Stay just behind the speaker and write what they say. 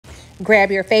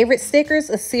Grab your favorite stickers,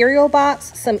 a cereal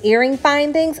box, some earring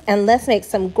findings, and let's make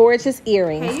some gorgeous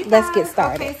earrings. Hey, let's get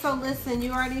started. Okay, so listen,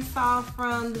 you already saw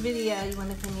from the video, you want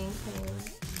to come in,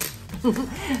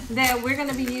 that we're going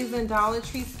to be using Dollar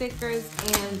Tree stickers,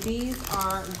 and these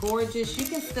are gorgeous. You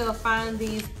can still find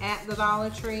these at the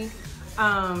Dollar Tree.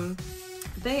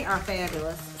 They are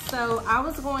fabulous. So I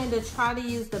was going to try to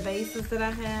use the bases that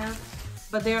I have,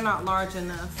 but they're not large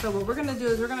enough. So what we're gonna do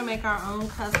is we're gonna make our own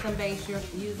custom base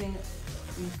using,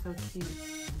 you're so cute,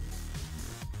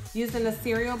 using a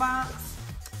cereal box.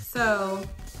 So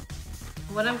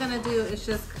what I'm gonna do is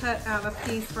just cut out a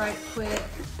piece right quick,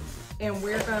 and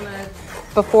we're gonna,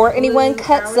 before anyone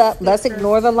cuts up, let's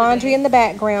ignore the laundry in the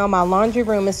background. My laundry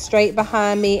room is straight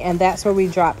behind me, and that's where we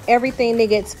drop everything that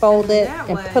gets folded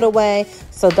and put away.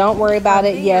 So don't worry about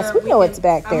it. Yes, we know it's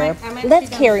back there. Let's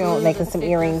carry on making some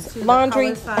earrings.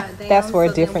 Laundry, that's for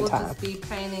a different time. We'll just be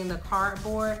painting the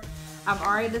cardboard. I've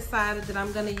already decided that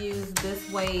I'm going to use this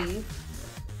wave.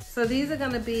 So these are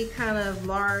going to be kind of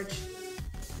large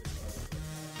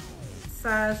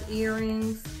size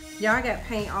earrings. Y'all, I got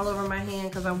paint all over my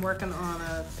hand because I'm working on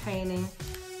a painting.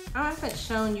 I haven't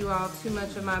shown you all too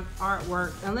much of my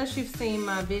artwork unless you've seen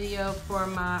my video for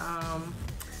my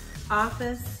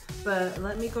office. But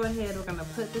let me go ahead, we're gonna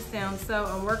put this down. So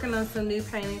I'm working on some new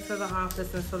paintings for the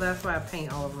office, and so that's why I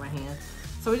paint all over my hand.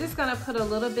 So we're just gonna put a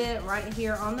little bit right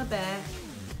here on the back.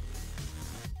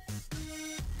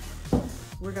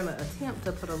 We're gonna attempt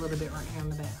to put a little bit right here on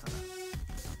the back. Hold on.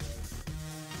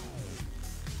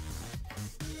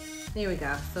 There we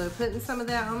go. So we're putting some of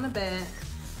that on the back.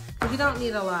 You don't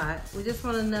need a lot. We just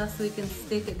want enough so we can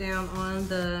stick it down on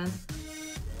the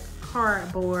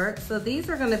cardboard. So these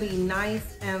are going to be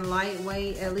nice and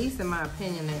lightweight, at least in my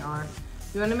opinion they are.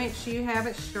 You want to make sure you have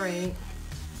it straight,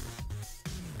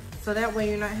 so that way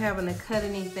you're not having to cut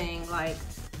anything like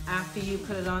after you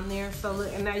put it on there. So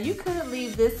look, and now you could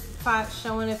leave this spot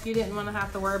showing if you didn't want to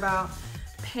have to worry about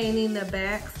painting the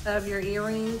backs of your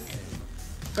earrings,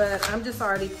 but I'm just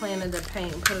already planning to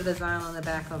paint and put a design on the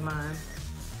back of mine.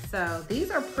 So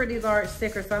these are pretty large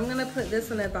stickers, so I'm going to put this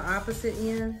one at the opposite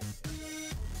end.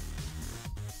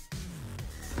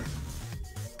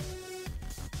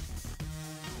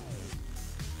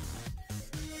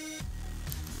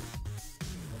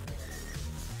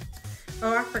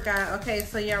 Oh, I forgot. Okay,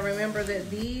 so y'all remember that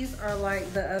these are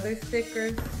like the other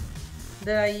stickers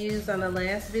that I used on the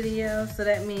last video. So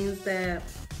that means that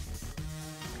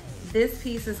this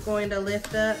piece is going to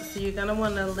lift up. So you're gonna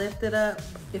wanna lift it up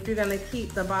if you're gonna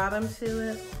keep the bottom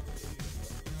to it.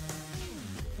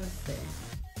 Let's see.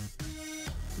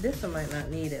 This one might not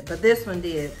need it, but this one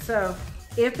did. So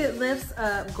if it lifts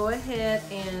up, go ahead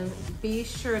and be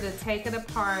sure to take it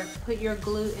apart, put your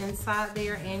glue inside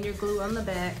there and your glue on the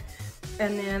back.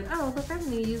 And then, oh, look, I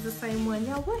didn't even use the same one.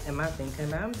 Y'all, what am I thinking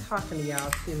about? I'm talking to y'all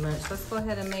too much. Let's go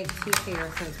ahead and make 2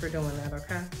 pairs since we're doing that,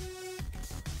 okay?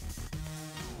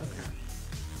 Okay.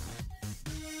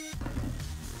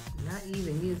 Not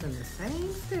even using the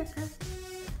same sticker.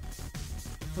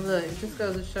 Look, it just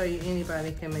goes to show you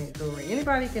anybody can make jewelry.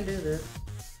 Anybody can do this.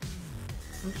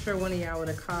 I'm sure one of y'all would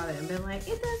have caught it and been like,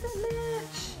 it doesn't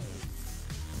match.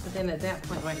 But then at that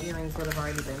point, my earrings would have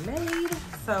already been made.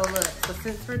 So look, so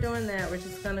since we're doing that, we're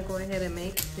just gonna go ahead and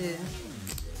make 2.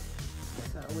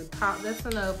 So we pop this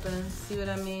one open, see what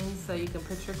I mean? So you can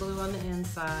put your glue on the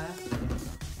inside.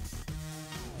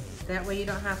 That way you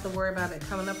don't have to worry about it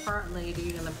coming apart later.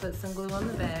 You're gonna put some glue on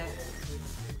the back.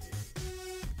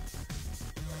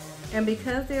 And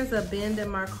because there's a bend in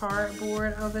my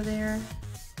cardboard over there,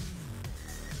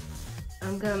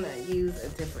 I'm gonna use a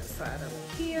different side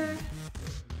over here.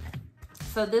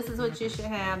 So this is what you should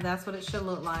have. That's what it should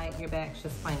look like. Your back's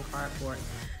just plain cardboard.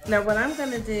 Now what I'm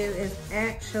gonna do is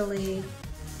actually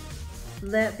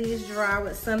let these dry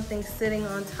with something sitting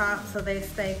on top so they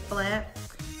stay flat.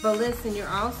 But listen, you're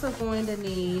also going to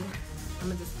need, I'm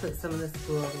gonna just put some of this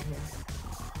glue over here.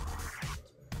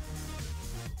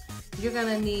 You're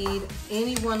gonna need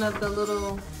any one of the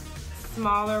little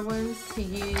smaller ones to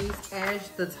use as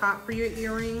the top for your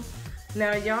earring.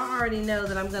 Now y'all already know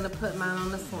that I'm gonna put mine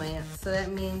on the slant, so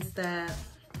that means that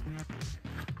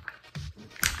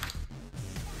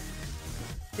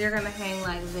they're gonna hang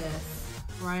like this,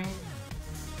 right?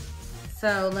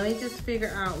 So let me just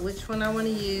figure out which one I wanna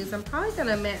use. I'm probably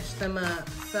gonna match them up.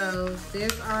 So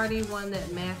there's already one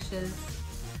that matches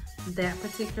that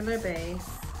particular base.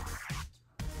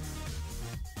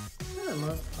 For the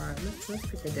most part, let's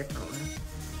pick a different one.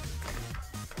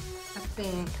 I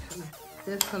think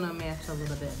this one will match a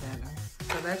little bit better.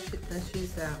 So let's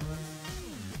use that one.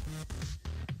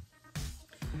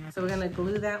 So we're gonna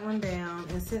glue that one down.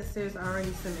 And since there's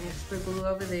already some extra glue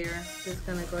over there, just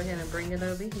gonna go ahead and bring it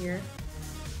over here.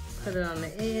 Put it on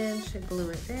the edge,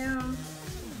 glue it down.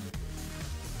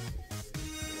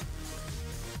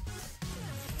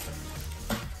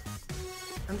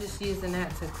 I'm just using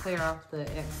that to clear off the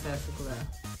excess glue.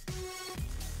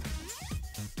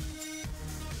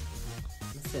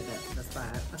 Set that to the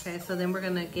side. Okay, so then we're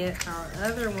gonna get our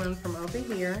other one from over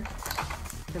here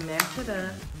to match it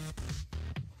up.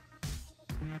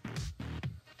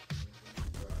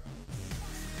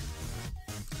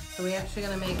 So we're actually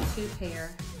gonna make 2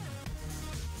 pair.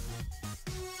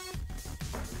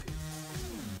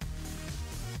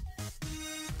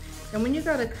 And when you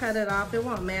go to cut it off, it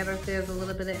won't matter if there's a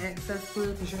little bit of excess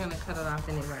glue because you're gonna cut it off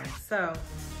anyway. So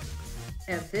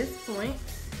at this point,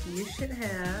 you should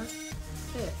have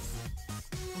this,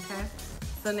 okay?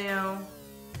 So now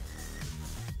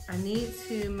I need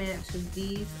to match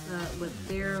these up with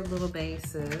their little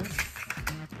bases.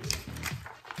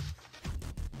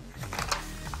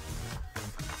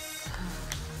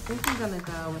 I think I'm gonna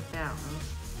go with that one.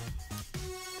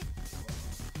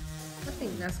 I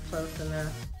think that's close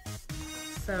enough.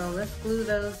 So let's glue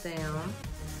those down.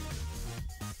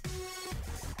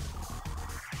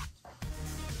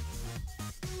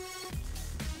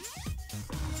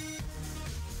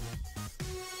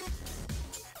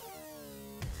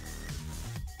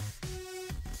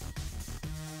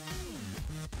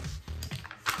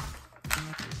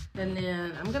 And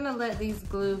then I'm gonna let these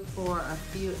glue for a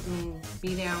few,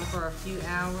 be down for a few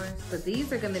hours. But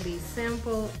these are gonna be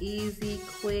simple, easy,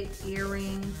 quick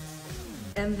earrings.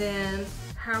 And then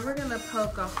how we're gonna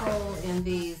poke a hole in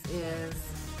these is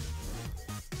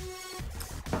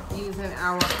using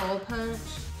our hole punch.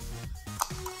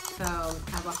 So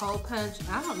I have a hole punch.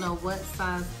 I don't know what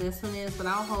size this one is, but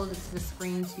I'll hold it to the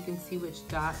screen so you can see which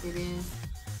dot it is.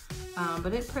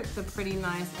 But it pricks a pretty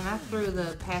nice, and I threw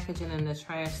the packaging in the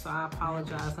trash, so I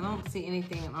apologize. I don't see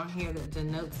anything on here that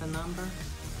denotes a number.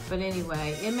 But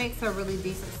anyway, it makes a really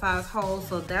decent sized hole,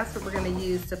 so that's what we're gonna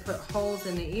use to put holes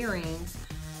in the earrings.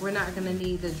 We're not gonna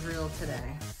need the drill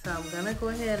today. So I'm gonna go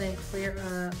ahead and clear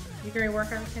up. You gonna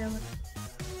work out, Taylor?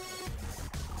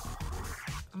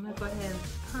 I'm gonna go ahead,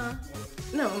 huh?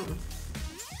 No.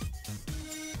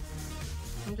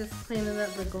 I'm just cleaning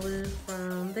up the glue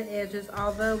from the edges.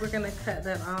 Although we're gonna cut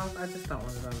that off, I just don't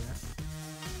want it on there.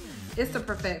 It's the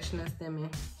perfectionist in me.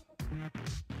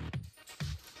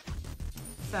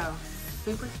 So,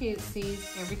 super cutesy.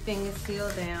 Everything is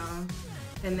sealed down.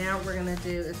 And now what we're gonna do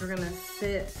is we're gonna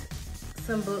sit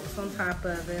some books on top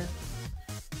of it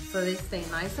so they stay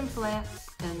nice and flat,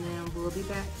 and then we'll be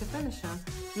back to finish them.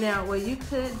 Now, what you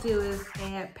could do is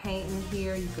add paint in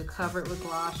here. You could cover it with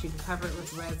gloss, you can cover it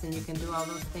with resin, you can do all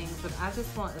those things, but I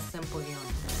just want a simple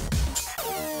earring.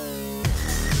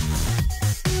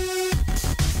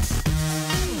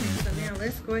 So now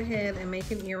let's go ahead and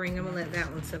make an earring. I'm gonna let that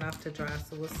one sit off to dry,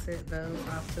 so we'll set those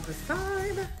off to the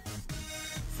side.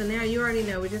 So now you already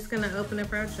know, we're just gonna open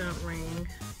up our jump ring.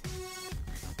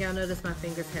 Y'all notice my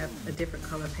fingers have a different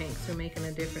color paint, so we're making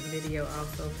a different video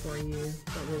also for you,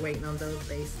 but we're waiting on those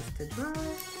bases to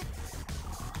dry.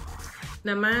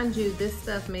 Now mind you, this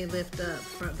stuff may lift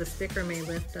up, the sticker may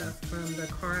lift up from the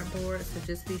cardboard, so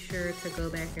just be sure to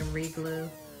go back and re-glue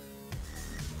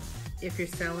if you're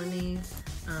selling these,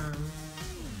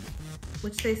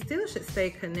 which they still should stay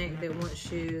connected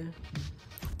once you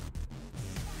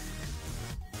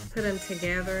put them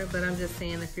together, but I'm just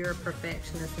saying if you're a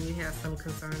perfectionist and you have some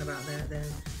concern about that, then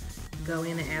go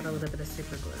in and add a little bit of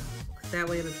super glue. That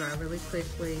way it'll dry really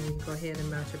quickly and you can go ahead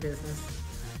and mount your business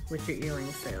with your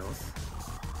earring sales.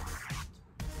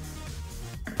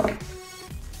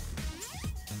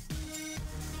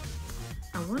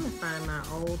 I want to find my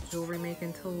old jewelry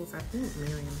making tools. I think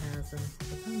Miriam has them.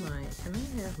 But I'm like, can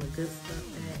I have my good stuff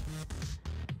back?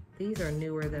 These are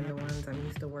newer than the ones I'm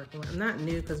used to working with. I'm not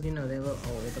new because, you know, they look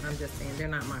old, but I'm just saying they're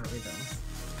not my originals.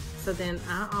 So then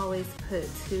I always put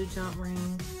 2 jump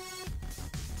rings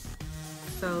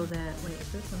so that, wait,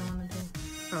 is this what I want to do?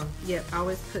 Oh, yeah, I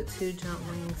always put 2 jump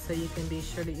rings so you can be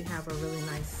sure that you have a really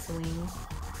nice swing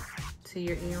to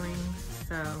your earrings.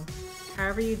 So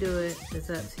however you do it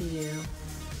is up to you.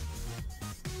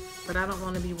 But I don't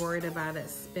want to be worried about it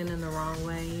spinning the wrong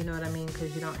way, you know what I mean?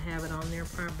 Because you don't have it on there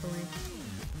properly.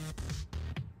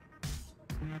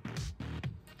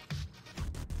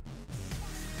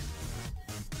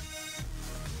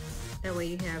 That way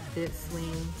you have good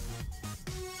swing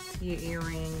to your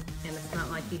earring, and it's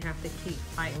not like you have to keep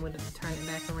fighting with it to turn it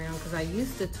back around, because I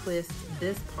used to twist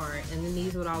this part and then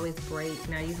these would always break.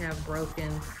 Now you have broken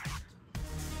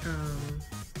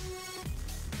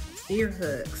ear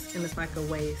hooks, and it's like a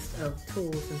waste of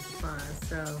tools and supplies.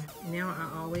 So now I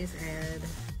always add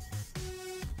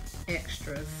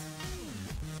extras,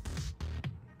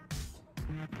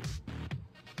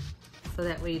 so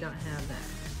that way you don't have that.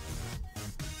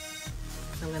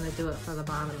 So I'm gonna do it for the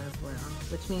bottom as well,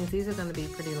 which means these are gonna be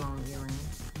pretty long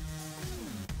earrings.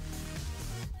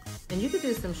 And you could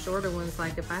do some shorter ones,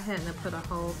 like if I hadn't have put a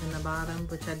hole in the bottom,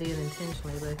 which I did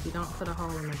intentionally, but if you don't put a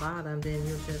hole in the bottom, then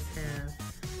you'll just have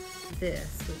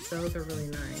this, which those are really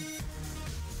nice.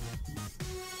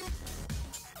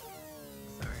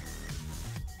 Sorry.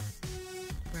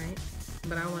 Right?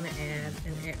 But I want to add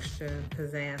an extra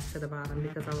pizzazz to the bottom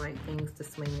because I like things to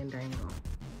swing and dangle.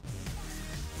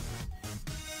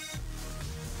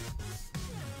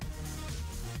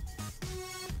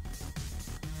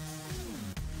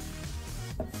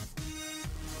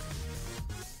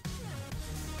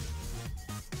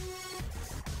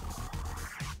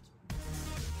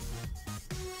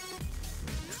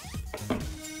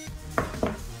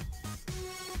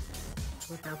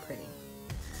 Look how pretty.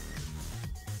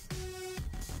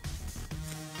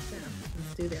 So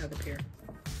let's do the other pair.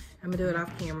 I'm gonna do it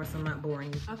off camera so I'm not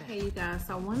boring you. Okay, you guys,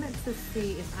 so I wanted to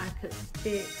see if I could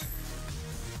fix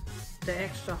the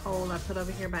extra hole I put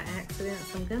over here by accident.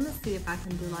 So I'm gonna see if I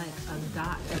can do like a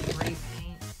dot of gray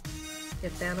paint,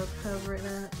 if that'll cover it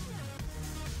up.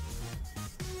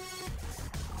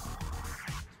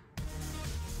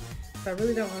 So I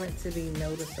really don't want it to be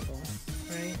noticeable,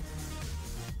 right?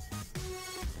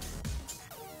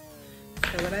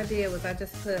 So what I did was I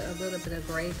just put a little bit of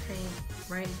gray paint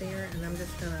right there, and I'm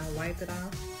just gonna wipe it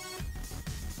off.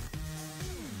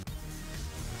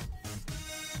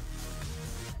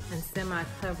 And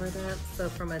semi-cover it up, so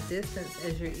from a distance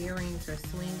as your earrings are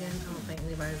swinging, I don't think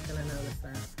anybody's gonna notice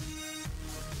that.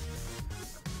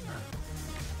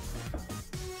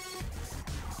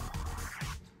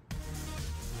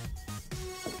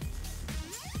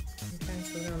 Okay,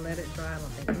 so we're gonna let it dry. I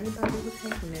don't think anybody will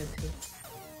take notice.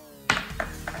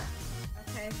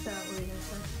 Okay, so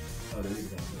what are you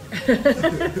gonna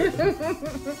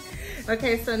say?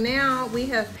 Okay, so now we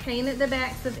have painted the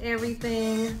backs of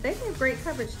everything. They have great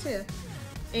coverage too.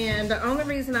 And the only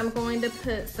reason I'm going to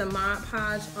put some Mod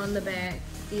Podge on the back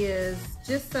is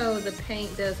just so the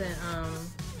paint doesn't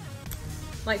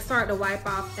like start to wipe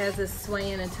off as it's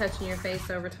swaying and touching your face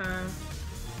over time.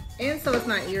 And so it's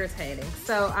not irritating.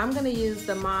 So I'm gonna use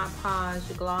the Mod Podge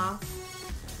gloss.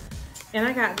 And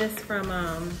I got this from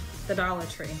the Dollar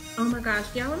Tree. Oh my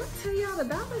gosh, y'all, let me tell y'all, the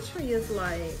Dollar Tree is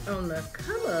like on the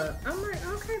come up. I'm like,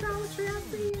 okay, Dollar Tree, I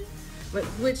see you. But,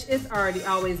 which it's already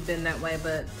always been that way,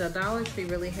 but the Dollar Tree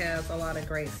really has a lot of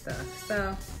great stuff.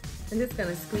 So I'm just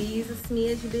gonna squeeze a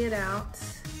smidge bit out.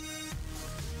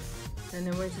 And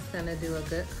then we're just gonna do a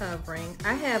good covering.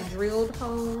 I have drilled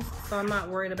holes, so I'm not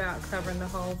worried about covering the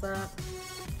holes up.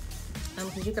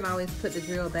 Because you can always put the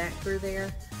drill back through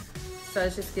there. So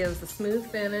it just gives a smooth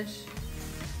finish.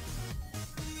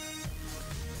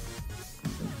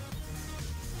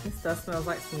 This stuff smells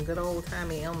like some good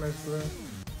old-timey Elmer's glue.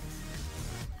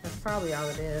 That's probably all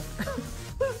it is.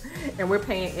 And we're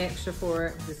paying extra for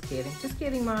it. Just kidding. Just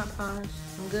kidding, Mod Podge.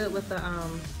 I'm good with the,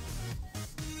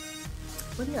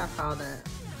 what do y'all call that?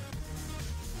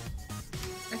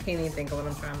 I can't even think of what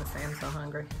I'm trying to say. I'm so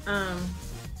hungry.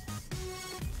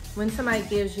 When somebody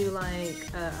gives you like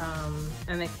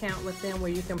an account with them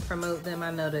where you can promote them,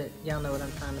 I know that y'all know what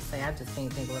I'm trying to say. I just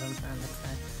can't think of what I'm trying to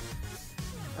say.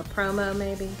 A promo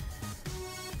maybe.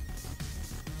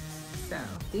 So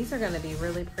these are gonna be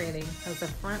really pretty because the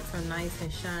fronts are nice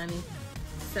and shiny.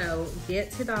 So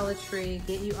get to Dollar Tree,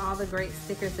 get you all the great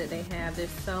stickers that they have. There's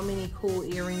so many cool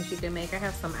earrings you can make. I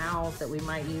have some owls that we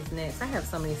might use next. I have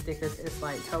so many stickers, it's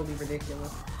like totally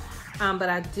ridiculous. But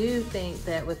I do think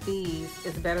that with these,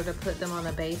 it's better to put them on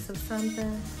the base of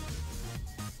something.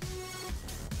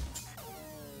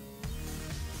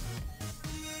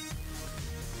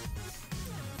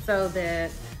 So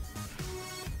that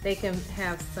they can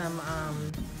have some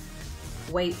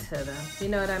weight to them. You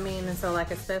know what I mean? And so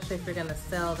like, especially if you're gonna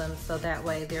sell them, so that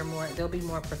way they'll be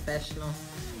more professional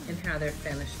in how they're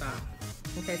finished off.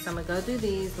 Okay, so I'm gonna go do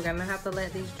these. We're gonna have to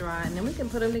let these dry and then we can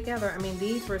put them together. I mean,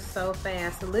 these were so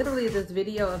fast. Literally this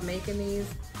video of making these,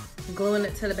 gluing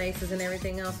it to the bases and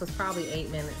everything else was probably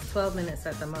 8 minutes, 12 minutes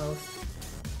at the most.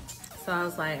 So I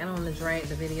was like, I don't wanna drag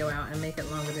the video out and make it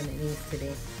longer than it needs to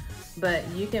be. But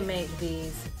you can make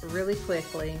these really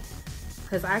quickly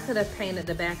because I could have painted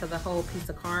the back of the whole piece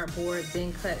of cardboard,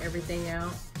 then cut everything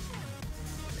out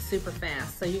super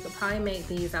fast. So you could probably make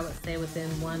these, I would say, within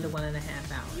 1 to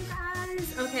 1.5 hours. You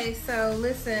guys, okay, so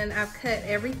listen, I've cut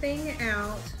everything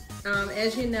out.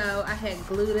 As you know, I had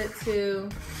glued it to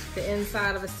the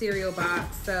inside of a cereal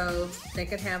box so they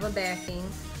could have a backing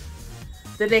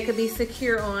that they could be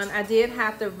secure on. I did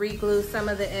have to re-glue some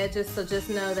of the edges, so just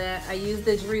know that I used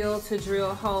the drill to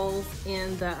drill holes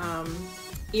in the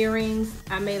earrings.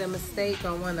 I made a mistake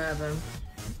on one of them.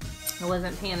 I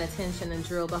wasn't paying attention and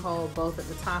drilled the hole both at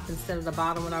the top instead of the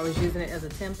bottom when I was using it as a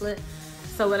template.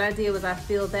 So what I did was I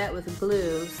filled that with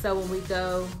glue, so when we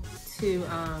go to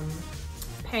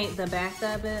paint the back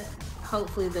of it,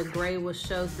 hopefully the gray will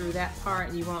show through that part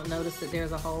and you won't notice that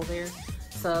there's a hole there.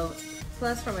 So,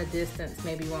 plus from a distance,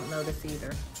 maybe you won't notice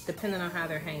either, depending on how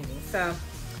they're hanging. So,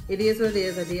 it is what it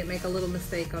is. I did make a little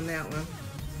mistake on that one.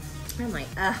 I'm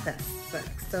like, that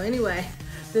sucks. So anyway,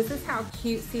 this is how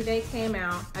cutesy they came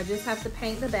out. I just have to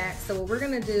paint the back. So what we're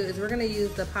gonna do is we're gonna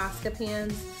use the Posca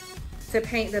pens to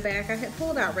paint the back. I had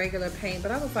pulled out regular paint,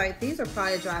 but I was like, these will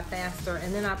probably dry faster.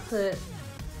 And then I put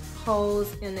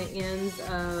holes in the ends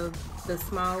of the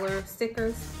smaller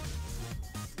stickers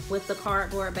with the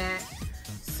cardboard back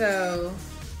so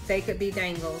they could be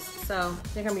dangles. So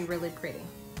they're gonna be really pretty.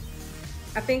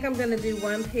 I think I'm gonna do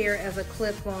one pair as a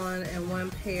clip-on and one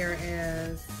pair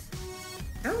as,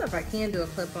 I don't know if I can do a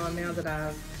clip-on now that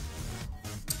I've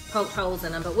poked holes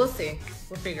in them, but we'll see.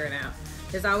 We'll figure it out.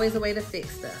 There's always a way to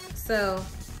fix stuff. So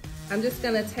I'm just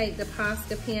gonna take the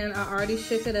Posca pen. I already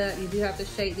shook it up. You do have to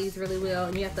shake these really well,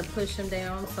 and you have to push them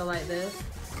down, so like this.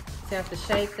 So you have to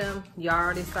shake them. You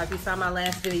already saw, if you saw my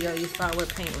last video, you saw where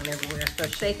paint went everywhere. So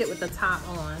shake it with the top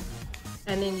on,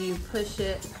 and then you push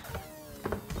it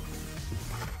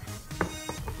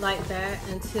like that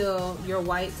until your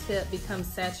white tip becomes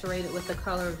saturated with the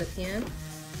color of the pen,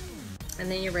 and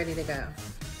then you're ready to go.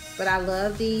 But I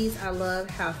love these. I love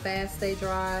how fast they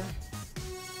dry.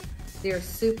 They're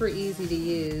super easy to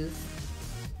use.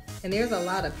 And there's a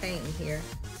lot of paint in here.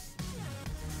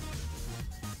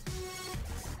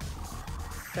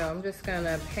 So I'm just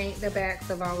gonna paint the backs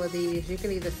of all of these. You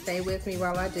can either stay with me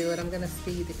while I do it. I'm gonna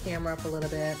speed the camera up a little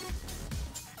bit.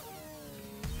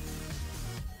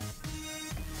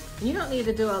 You don't need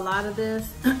to do a lot of this.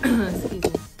 Excuse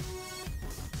me.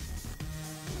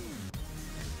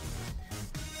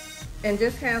 And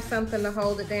just have something to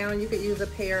hold it down. You could use a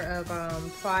pair of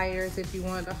pliers if you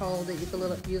want to hold it. You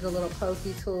could use a little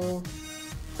pokey tool.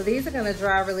 So these are gonna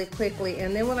dry really quickly.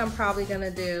 And then what I'm probably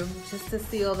gonna do, just to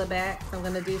seal the back, I'm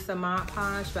gonna do some Mod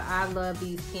Podge, but I love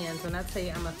these pens. When I tell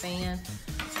you I'm a fan,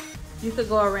 you could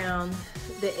go around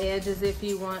the edges if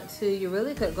you want to. You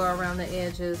really could go around the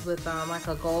edges with like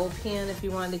a gold pen if you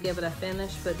wanted to give it a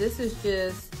finish. But this is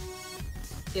just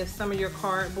if some of your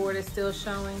cardboard is still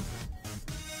showing.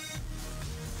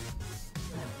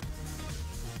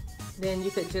 Then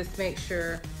you could just make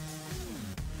sure,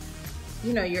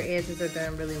 you know, your edges are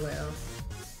done really well.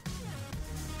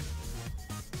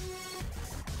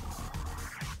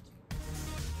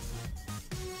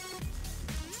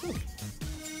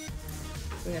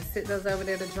 We're gonna sit those over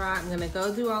there to dry. I'm gonna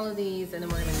go do all of these and then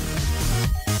we're gonna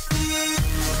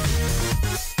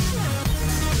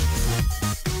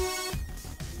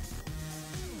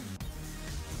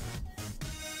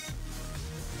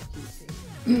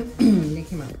they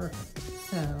came out perfect.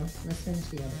 So let's finish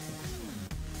the other thing.